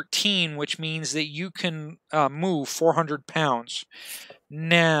that's 13, which means that you can move 400 pounds.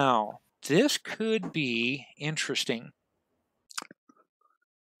 Now, this could be interesting.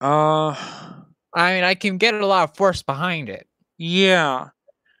 I mean, I can get a lot of force behind it. Yeah.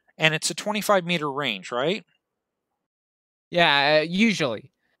 And it's a 25-meter range, right? Yeah,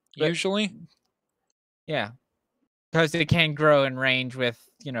 usually. Usually? Yeah. Because it can grow in range with,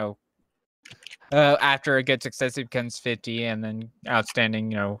 after it gets excessive becomes 50, and then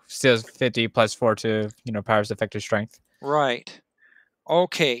outstanding, still 50 +4 to, power's effective strength. Right.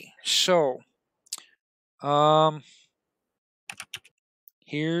 Okay, so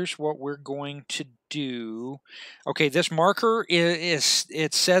here's what we're going to do. Okay, this marker is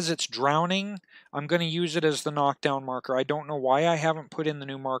it says it's drowning. I'm going to use it as the knockdown marker. I don't know why I haven't put in the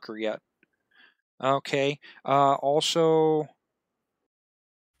new marker yet. Okay, also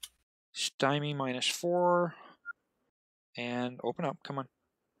stymie -4 and open up. Come on.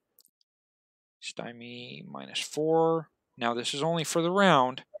 Stymie -4. Now this is only for the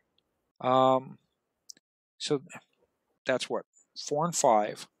round. So that's what? 4 and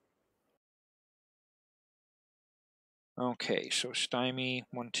 5. Okay, so stymie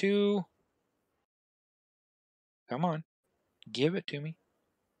 1, 2. Come on. Give it to me.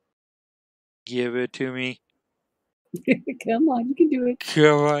 Give it to me. Come on, you can do it.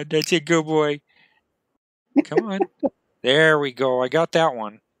 Come on, that's a good boy. Come on. There we go. I got that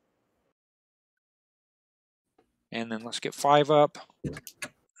one. And then let's get 5 up.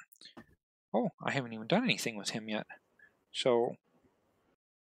 Oh, I haven't even done anything with him yet. So,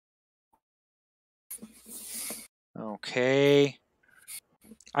 okay.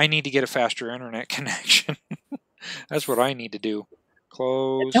 I need to get a faster internet connection. That's what I need to do.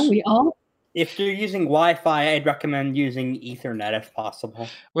 Close. Don't we all? If you're using Wi-Fi, I'd recommend using Ethernet if possible.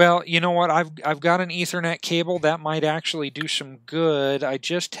 Well, you know what? I've got an Ethernet cable that might actually do some good. I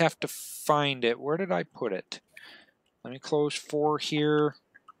just have to find it. Where did I put it? Let me close 4 here.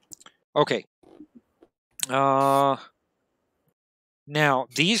 Okay. Now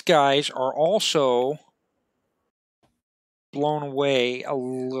these guys are also blown away a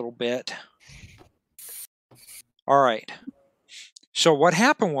little bit. All right. So what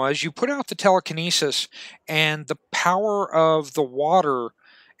happened was you put out the telekinesis, and the power of the water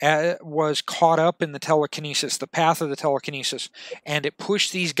was caught up in the telekinesis, the path of the telekinesis, and it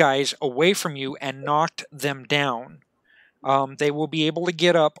pushed these guys away from you and knocked them down. They will be able to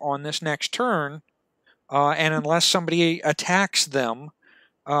get up on this next turn, and unless somebody attacks them,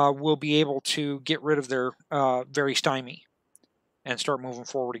 we'll be able to get rid of their very stymie and start moving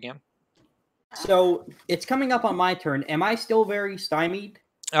forward again. So it's coming up on my turn. Am I still very stymied?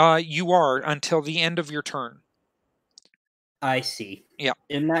 You are until the end of your turn. I see. Yeah.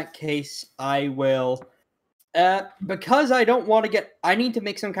 In that case, I will. Because I don't want to get. I need to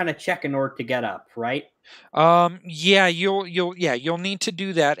make some kind of check in order to get up, right? Yeah, you'll need to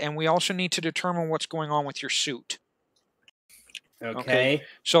do that, and we also need to determine what's going on with your suit. Okay.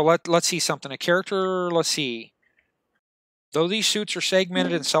 So let's see something. A character. Let's see. Though these suits are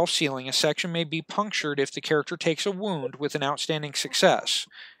segmented and self-sealing, a section may be punctured if the character takes a wound with an outstanding success.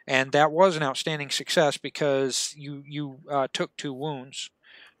 And that was an outstanding success because you took 2 wounds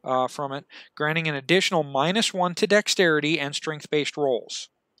from it, granting an additional -1 to dexterity and strength-based rolls.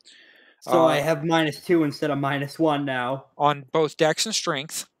 So I have -2 instead of -1 now. On both dex and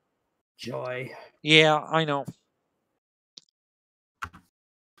strength. Joy. Yeah, I know.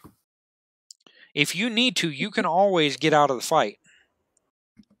 If you need to, you can always get out of the fight.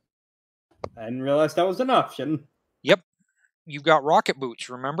 I didn't realize that was an option. Yep. You've got rocket boots,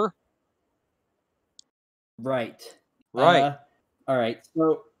 remember? Right. Right. All right.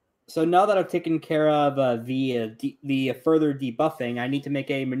 So now that I've taken care of the further debuffing, I need to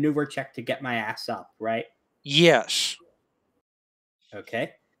make a maneuver check to get my ass up, right? Yes.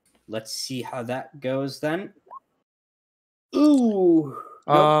 Okay. Let's see how that goes then. Ooh.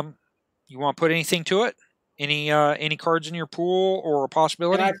 Nope. You want to put anything to it? Any cards in your pool or a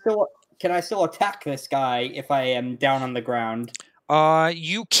possibility? Can I still attack this guy if I am down on the ground?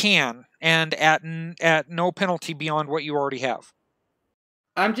 You can, and at no penalty beyond what you already have.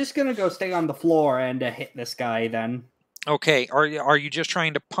 I'm just gonna go stay on the floor and hit this guy then. Okay. Are you just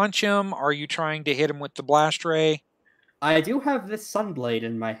trying to punch him? Are you trying to hit him with the blast ray? I do have this sunblade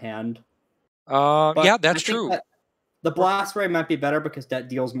in my hand. Yeah, that's true. The blast ray might be better because that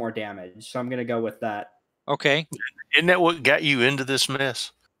deals more damage, so I'm gonna go with that. Okay. Isn't that what got you into this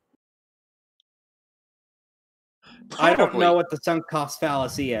mess? Probably. I don't know what the sunk cost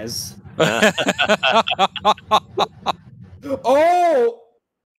fallacy is. Oh!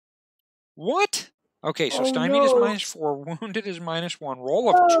 What? Okay, so stymied is -4, wounded is -1. Roll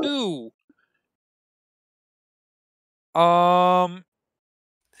of 2.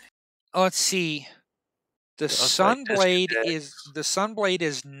 Let's see. The sunblade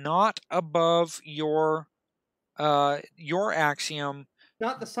is not above your axiom.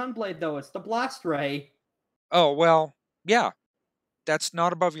 Not the sunblade though, it's the blast ray. Oh, well, yeah. That's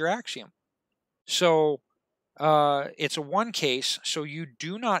not above your axiom. So it's a 1 case, so you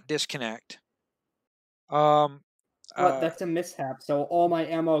do not disconnect. That's a mishap, so all my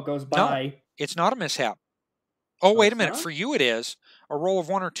ammo goes by. No, it's not a mishap. Oh, wait a minute. For you it is. A roll of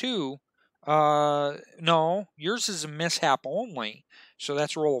 1 or 2. No, yours is a mishap only. So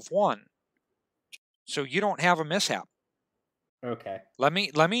that's a roll of 1. So you don't have a mishap. Okay. Let me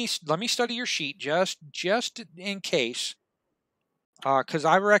study your sheet just in case. Because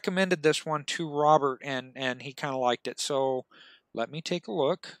I recommended this one to Robert and he kind of liked it. So let me take a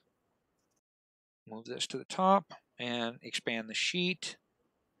look. Move this to the top and expand the sheet.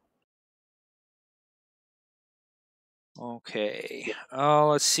 Okay.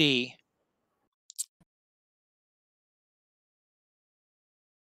 Let's see.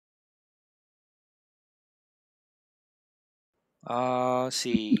 Let's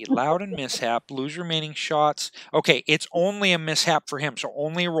see. Loud and mishap. Lose remaining shots. Okay, it's only a mishap for him, so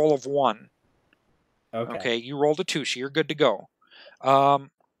only a roll of 1. Okay, you rolled a 2, so you're good to go.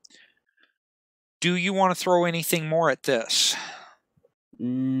 Do you want to throw anything more at this?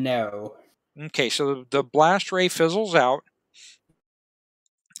 No. Okay, so the blast ray fizzles out.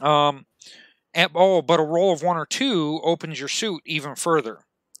 But a roll of 1 or 2 opens your suit even further.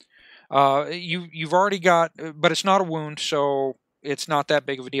 You've already got, but it's not a wound, so it's not that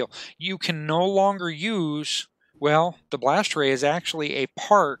big of a deal. You can no longer use. Well, the blast ray is actually a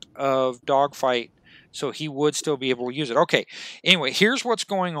part of Dogfight, so he would still be able to use it. Okay. Anyway, here's what's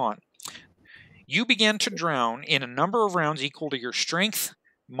going on. You begin to drown in a number of rounds equal to your strength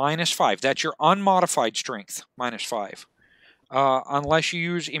 -5. That's your unmodified strength -5. Unless you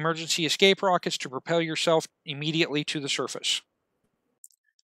use emergency escape rockets to propel yourself immediately to the surface.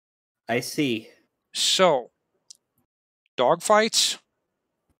 I see. So, Dogfight's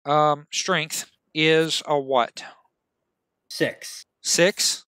strength is a what? 6.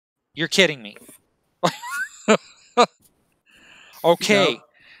 6? You're kidding me. Okay. No.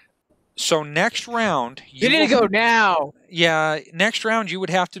 So next round... You need to go now! Yeah, next round you would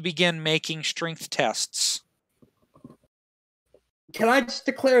have to begin making strength tests. Can I just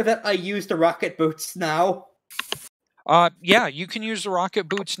declare that I use the rocket boots now? Yeah, you can use the rocket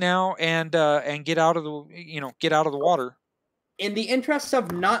boots now and get out of the get out of the water. In the interest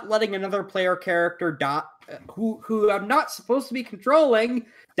of not letting another player character die, who I'm not supposed to be controlling,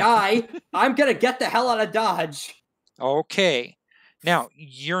 die, I'm gonna get the hell out of Dodge. Okay. Now,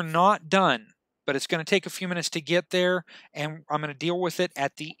 you're not done, but it's going to take a few minutes to get there, and I'm going to deal with it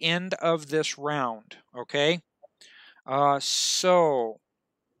at the end of this round, okay? I'm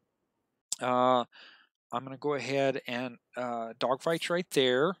going to go ahead and Dogfight's right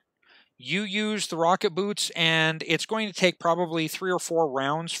there. You use the rocket boots, and it's going to take probably 3 or 4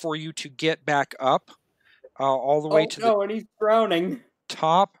 rounds for you to get back up all the way to the and he's drowning.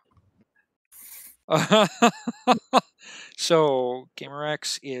 Top. So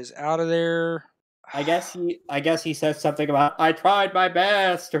Gamerex is out of there. I guess he says something about I tried my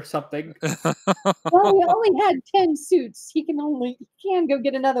best or something. Well, we only had 10 suits. He can go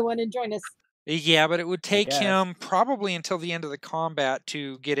get another one and join us. Yeah, but it would take him probably until the end of the combat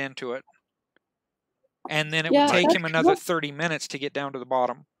to get into it. And then it would take him another 30 minutes to get down to the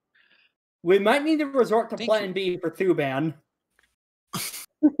bottom. We might need to resort to Plan B for Thuban.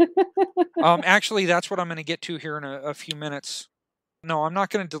 Actually, that's what I'm going to get to here in a few minutes. No, I'm not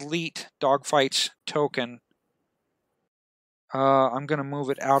going to delete Dogfight's token. I'm going to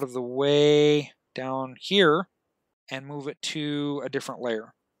move it out of the way down here and move it to a different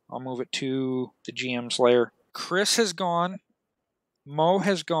layer. I'll move it to the GM's layer. Chris has gone. Mo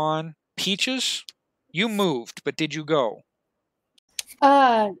has gone. Peaches, you moved, but did you go?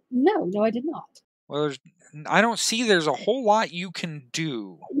 No, I did not. Well, I don't see there's a whole lot you can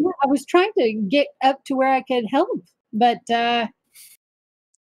do. Yeah, I was trying to get up to where I could help, but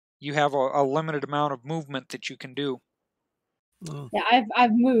you have a limited amount of movement that you can do. Yeah,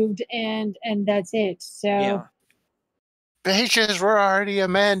 I've moved and that's it. So yeah. Bitches, we're already a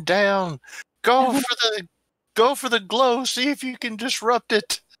man down. Go for the glow. See if you can disrupt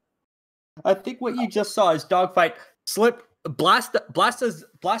it. I think what you just saw is Dogfight blast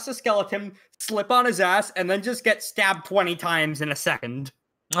a skeleton, slip on his ass, and then just get stabbed 20 times in a second.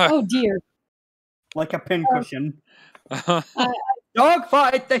 Oh dear. Like a pincushion.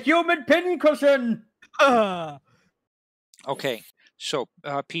 Dogfight, the human pincushion! Okay, so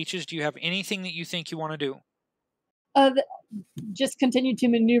Peaches, do you have anything that you think you want to do? Just continue to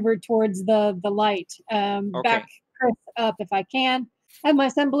maneuver towards the light. Back Chris up if I can. I have my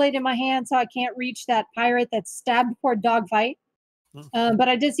sunblade in my hand, so I can't reach that pirate that's stabbed before Dogfight. But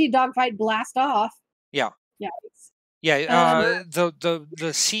I did see Dogfight blast off. Yeah. Yeah.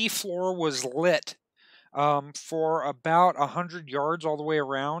 The sea floor was lit for about 100 yards all the way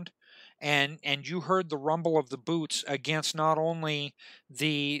around, and you heard the rumble of the boots against not only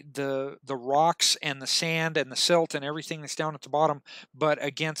the rocks and the sand and the silt and everything that's down at the bottom, but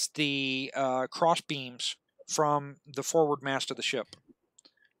against the cross beams from the forward mast of the ship.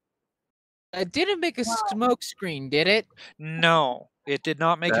 It didn't make a smoke screen, did it? No, it did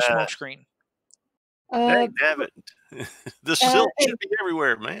not make a smoke screen. Dang, damn it. The silt should be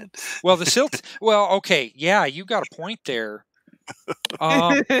everywhere, man. Well, the silt... Well, okay, yeah, you got a point there.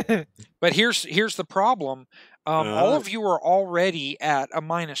 But here's the problem. All of you are already at a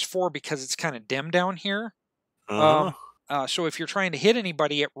 -4 because it's kind of dim down here. So if you're trying to hit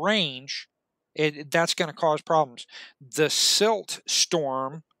anybody at range, that's going to cause problems. The silt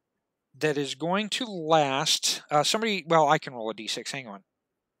storm that is going to last. Somebody, well, I can roll a d6. Hang on.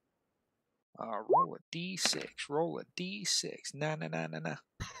 Roll a d6. Roll a d6. Nah.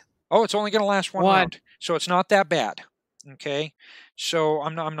 Oh, it's only going to last one round, so it's not that bad. Okay, so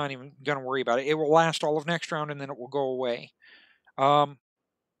I'm not even going to worry about it. It will last all of next round, and then it will go away.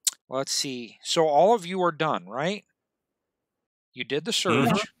 Let's see. So all of you are done, right? You did the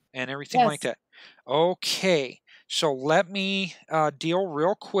surge and everything like that. Okay, so let me deal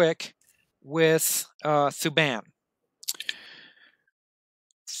real quick with Thuban.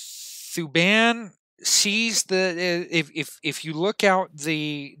 Thuban sees the if you look out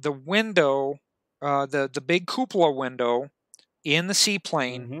the window, the big cupola window in the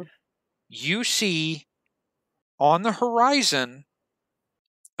seaplane, you see on the horizon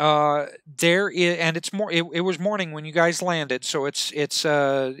there is, and it's more. It was morning when you guys landed, so it's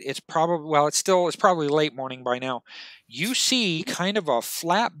probably, well, it's probably late morning by now. You see kind of a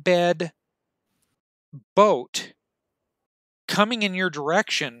flatbed boat coming in your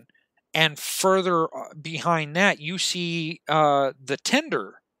direction. And further behind that, you see the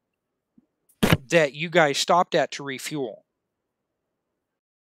tender that you guys stopped at to refuel.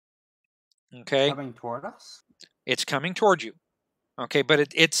 Okay. Coming toward us? It's coming toward you. Okay,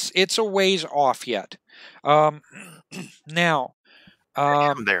 but it's a ways off yet. Now,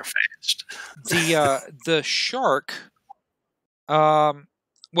 I'm there fast. the shark. Well,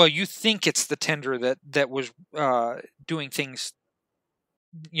 you think it's the tender that was doing things.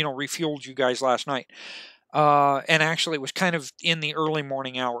 Refueled you guys last night. And actually it was kind of in the early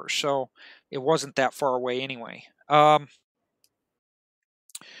morning hours, so it wasn't that far away anyway.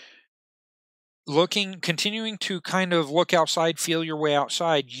 Continuing to kind of look outside, feel your way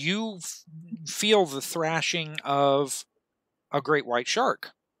outside, you feel the thrashing of a great white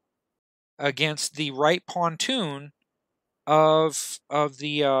shark against the right pontoon of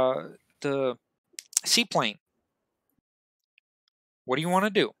the seaplane. What do you want to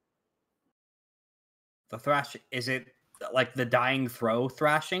do? The thrash, is it like the dying throw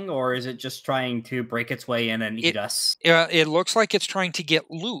thrashing, or is it just trying to break its way in and eat us? It looks like it's trying to get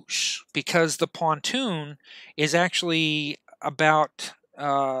loose, because the pontoon is actually about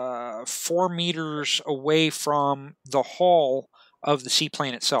 4 meters away from the hull of the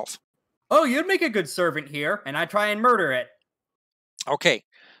seaplane itself. Oh, you'd make a good servant here, and I try and murder it. Okay,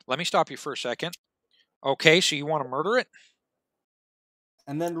 let me stop you for a second. Okay, so you want to murder it?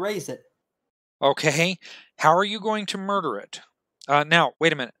 And then raise it. Okay, how are you going to murder it? Now,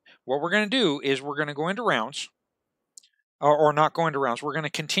 wait a minute. What we're going to do is we're going to go into rounds, or not go into rounds. We're going to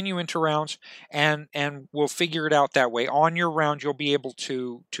continue into rounds, and we'll figure it out that way. On your round, you'll be able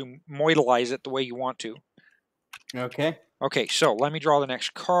to moidalize it the way you want to. Okay. Okay, so let me draw the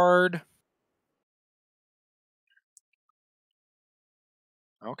next card.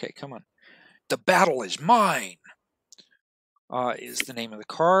 Okay, come on. The battle is mine. Is the name of the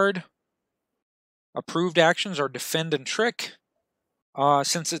card. Approved actions are defend and trick.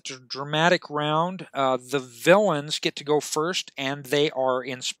 Since it's a dramatic round, the villains get to go first, and they are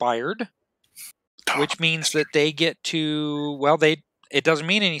inspired, which means that they get to, well, it doesn't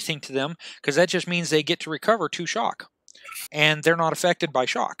mean anything to them, because that just means they get to recover 2 shock, and they're not affected by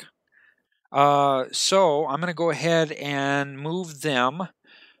shock. So I'm going to go ahead and move them.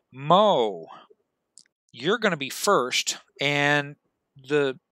 Mo, you're going to be first, and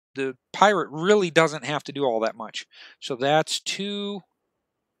the pirate really doesn't have to do all that much. So that's 2.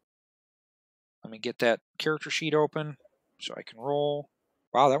 Let me get that character sheet open so I can roll.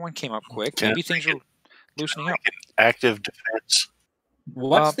 Wow, that one came up quick. Maybe things are loosening up. Active defense.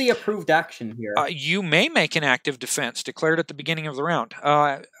 What's the approved action here? You may make an active defense declared at the beginning of the round.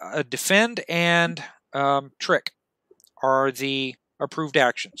 Defend and trick are the approved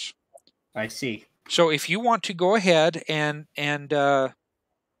actions. I see. So if you want to go ahead and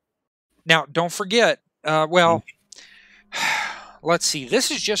now don't forget, let's see, this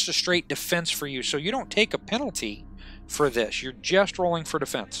is just a straight defense for you, so you don't take a penalty for this. You're just rolling for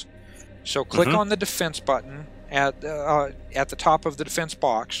defense. So click on the defense button at the top of the defense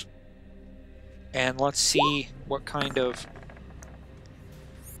box, and let's see what kind of...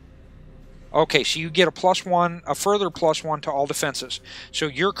 Okay, so you get a +1, a further +1 to all defenses. So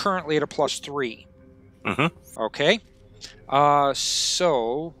you're currently at a +3. Okay.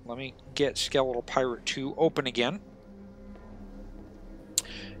 So let me get Skeletal Pirate 2 open again.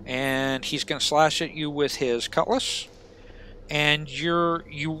 And he's going to slash at you with his cutlass. And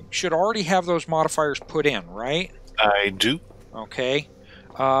you should already have those modifiers put in, right? I do. Okay.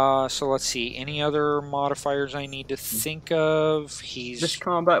 So let's see. Any other modifiers I need to think of? This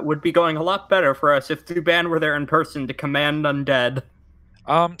combat would be going a lot better for us if Thuban were there in person to command undead.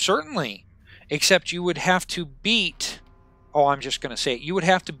 Certainly. Except you would have to beat... Oh, I'm just going to say it. You would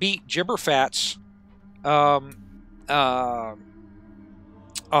have to beat Gibberfat's... I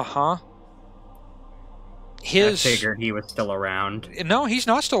figured he was still around. No, he's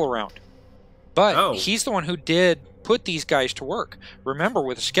not still around. But he's the one who did put these guys to work. Remember,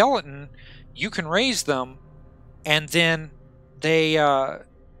 with a skeleton, you can raise them, and then they're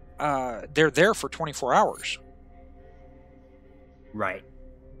there for 24 hours. Right.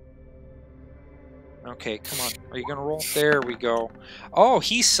 Okay, come on. Are you going to roll? There we go. Oh,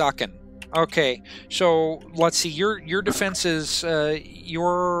 he's sucking. Okay, so let's see. Your defense is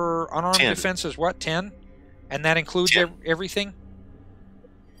your unarmed 10. defense is what? 10, and that includes everything.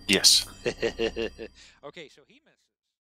 Yes. Okay, so he misses.